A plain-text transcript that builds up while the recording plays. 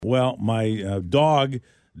Well, my dog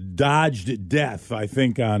dodged death, I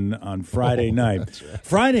think, on Friday night. That's right.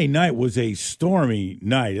 Friday night was a stormy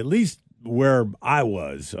night, at least where I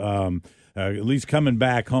was, at least coming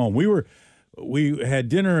back home. We had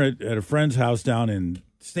dinner at a friend's house down in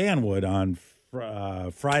Stanwood on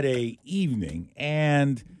Friday evening,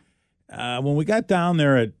 and when we got down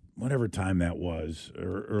there at whatever time that was,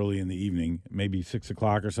 or early in the evening, maybe 6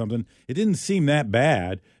 o'clock or something, it didn't seem that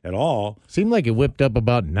bad at all. Seemed like it whipped up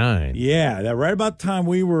about 9. Yeah, that right about the time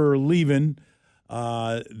we were leaving,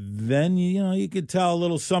 then you could tell a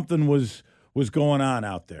little something was going on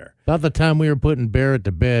out there. About the time we were putting Barrett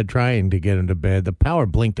to bed, trying to get him to bed, the power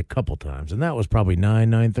blinked a couple times, and that was probably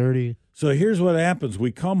 9:30. So here's what happens.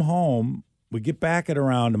 We come home, we get back at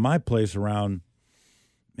around to my place around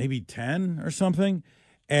maybe 10 or something,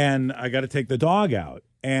 and I got to take the dog out.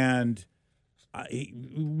 And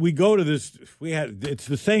we go to this, it's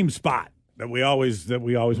the same spot that we always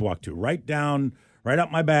walk to, right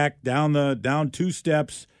up my back, down 2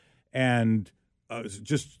 steps, and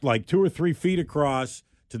just like 2 or 3 feet across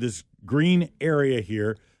to this green area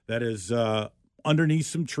here that is underneath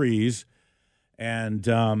some trees, and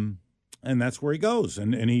that's where he goes,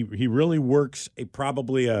 and he really works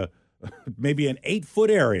probably maybe an 8-foot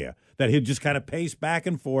area that he'd just kind of pace back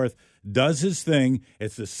and forth, does his thing.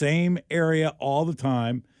 It's the same area all the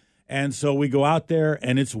time, and so we go out there,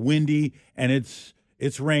 and it's windy, and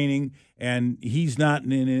it's raining, and he's not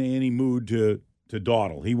in any mood to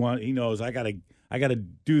dawdle. He knows I gotta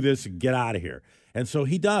do this and get out of here, and so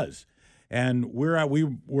he does. And we were out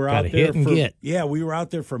there we were out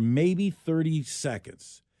there for maybe 30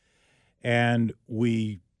 seconds, and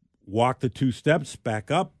we walked the 2 steps back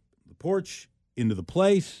up the porch into the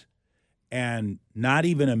place, and not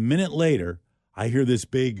even a minute later, I hear this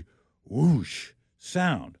big whoosh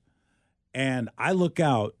sound, and I look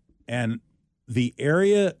out, and the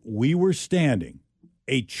area we were standing,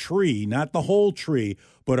 a tree, not the whole tree,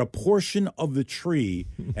 but a portion of the tree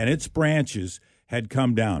and its branches had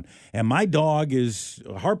come down. And my dog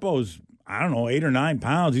Harpo's, I don't know, 8 or 9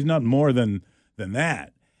 pounds. He's nothing more than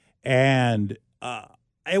that. And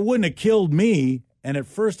it wouldn't have killed me. And at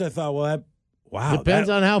first I thought, well, wow. Depends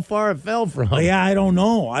on how far it fell from. Yeah, I don't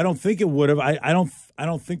know. I don't think it would have. I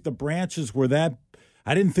don't think the branches were that.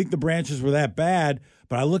 I didn't think the branches were that bad.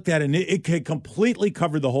 But I looked at it, and it completely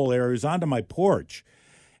covered the whole area. It was onto my porch.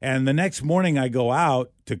 And the next morning I go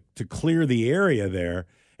out to clear the area there,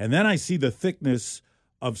 and then I see the thickness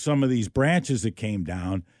of some of these branches that came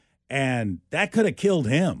down, and that could have killed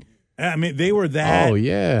him. I mean, they were that. Oh,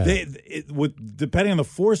 yeah. Depending on the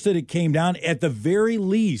force that it came down, at the very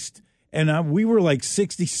least, and we were like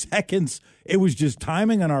 60 seconds. It was just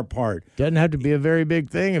timing on our part. Doesn't have to be a very big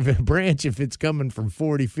thing if it's coming from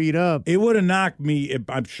 40 feet up. It would have knocked me.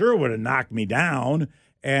 I'm sure it would have knocked me down,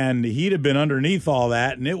 and he'd have been underneath all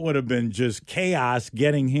that, and it would have been just chaos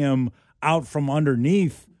getting him out from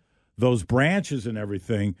underneath those branches and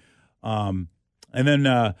everything. And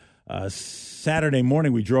then Saturday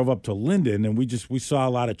morning we drove up to Linden, and we saw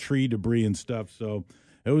a lot of tree debris and stuff. So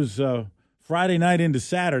it was Friday night into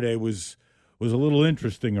Saturday was a little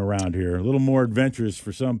interesting around here, a little more adventurous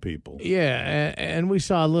for some people. Yeah, and we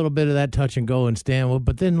saw a little bit of that touch and go in Stanwood.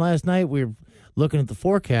 But then last night we were looking at the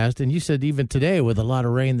forecast, and you said even today with a lot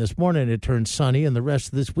of rain this morning, it turned sunny, and the rest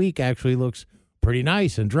of this week actually looks pretty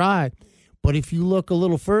nice and dry. But if you look a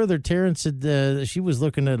little further, Taryn said she was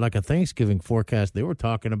looking at like a Thanksgiving forecast. They were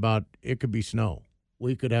talking about it could be snow.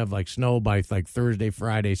 We could have like snow by like Thursday,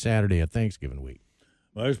 Friday, Saturday of Thanksgiving week.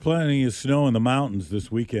 Well, there's plenty of snow in the mountains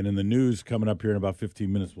this weekend. In the news coming up here in about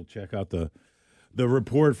 15 minutes, we'll check out the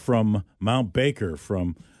report from Mount Baker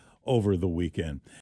from over the weekend.